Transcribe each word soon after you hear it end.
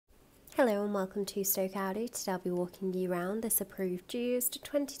Hello and welcome to Stoke Audi. Today I'll be walking you around this approved used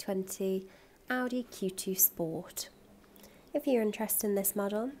 2020 Audi Q2 Sport. If you're interested in this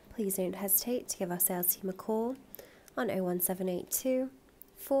model, please don't hesitate to give our sales team a call on 01782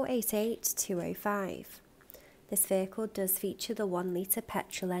 488 205. This vehicle does feature the 1 litre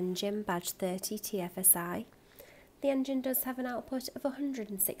petrol engine badge 30 TFSI. The engine does have an output of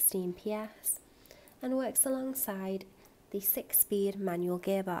 116 PS and works alongside the 6-speed manual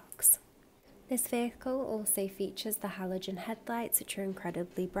gearbox. This vehicle also features the halogen headlights, which are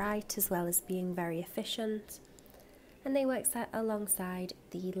incredibly bright as well as being very efficient, and they work alongside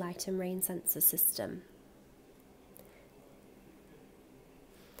the light and rain sensor system.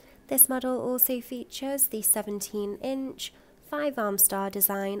 This model also features the 17-inch 5-arm star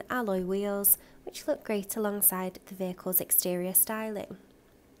design alloy wheels, which look great alongside the vehicle's exterior styling.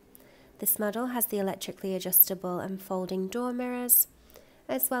 This model has the electrically adjustable and folding door mirrors,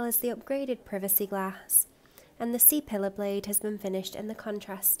 as well as the upgraded privacy glass, and the C-pillar blade has been finished in the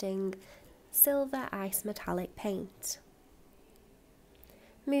contrasting silver ice metallic paint.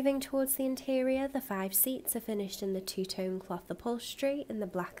 Moving towards the interior, the 5 seats are finished in the two-tone cloth upholstery in the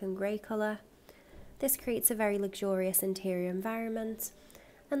black and grey colour. This creates a very luxurious interior environment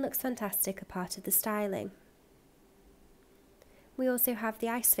and looks fantastic as part of the styling. We also have the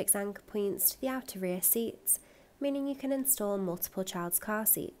ISOFIX anchor points to the outer rear seats, meaning you can install multiple child's car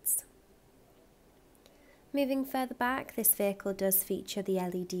seats. Moving further back, this vehicle does feature the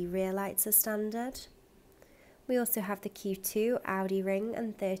LED rear lights as standard. We also have the Q2 Audi ring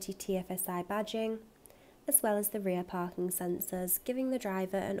and 30 TFSI badging, as well as the rear parking sensors, giving the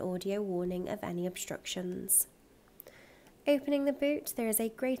driver an audio warning of any obstructions. Opening the boot, there is a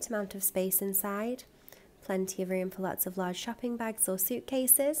great amount of space inside. Plenty of room for lots of large shopping bags or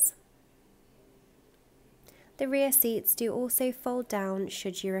suitcases. The rear seats do also fold down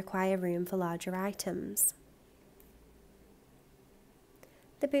should you require room for larger items.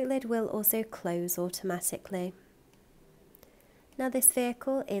 The boot lid will also close automatically. Now this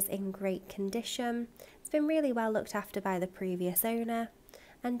vehicle is in great condition. It's been really well looked after by the previous owner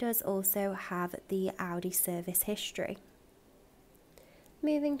and does also have the Audi service history.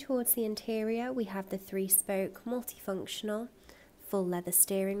 Moving towards the interior, we have the 3-spoke multifunctional full leather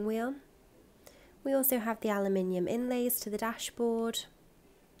steering wheel. We also have the aluminium inlays to the dashboard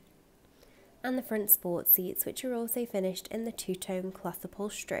and the front sport seats, which are also finished in the two-tone cloth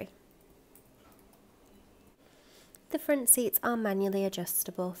upholstery. The front seats are manually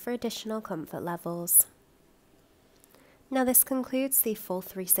adjustable for additional comfort levels. Now this concludes the full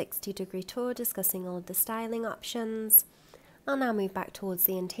 360-degree tour discussing all of the styling options. I'll now move back towards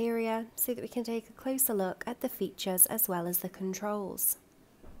the interior so that we can take a closer look at the features as well as the controls.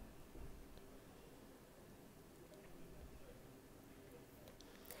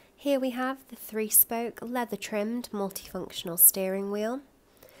 Here we have the 3-spoke leather-trimmed multifunctional steering wheel.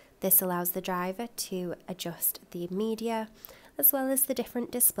 This allows the driver to adjust the media as well as the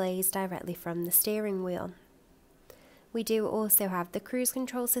different displays directly from the steering wheel. We do also have the cruise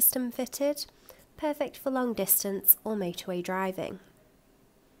control system fitted, perfect for long distance or motorway driving.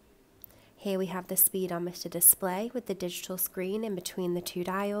 Here we have the speedometer display with the digital screen in between the 2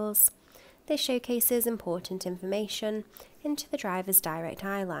 dials. This showcases important information into the driver's direct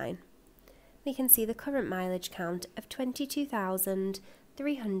eye line. We can see the current mileage count of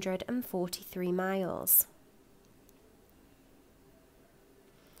 22,343 miles.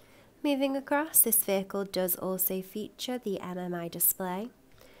 Moving across, this vehicle does also feature the MMI display.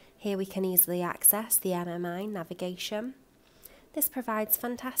 Here we can easily access the MMI navigation. This provides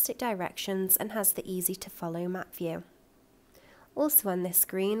fantastic directions and has the easy to follow map view. Also on this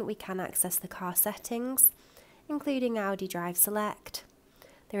screen we can access the car settings, including Audi Drive Select.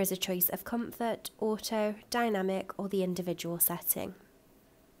 There is a choice of comfort, auto, dynamic or the individual setting.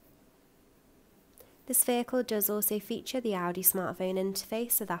 This vehicle does also feature the Audi smartphone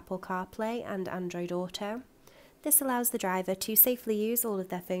interface with Apple CarPlay and Android Auto. This allows the driver to safely use all of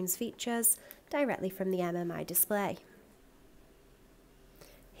their phone's features directly from the MMI display.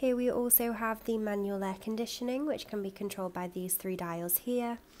 Here we also have the manual air conditioning, which can be controlled by these 3 dials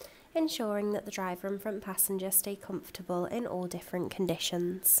here, ensuring that the driver and front passenger stay comfortable in all different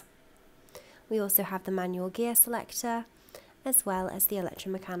conditions. We also have the manual gear selector, as well as the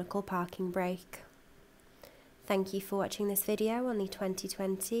electromechanical parking brake. Thank you for watching this video on the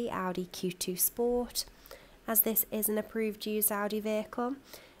 2020 Audi Q2 Sport. As this is an approved used Audi vehicle,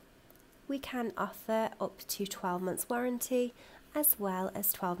 we can offer up to 12 months warranty as well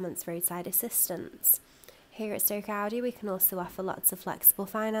as 12 months roadside assistance. Here at Stoke Audi we can also offer lots of flexible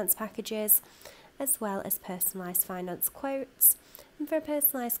finance packages as well as personalised finance quotes, And for a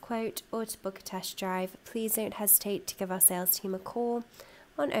personalised quote or to book a test drive, please don't hesitate to give our sales team a call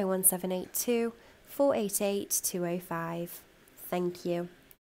on 01782 488 205. Thank you.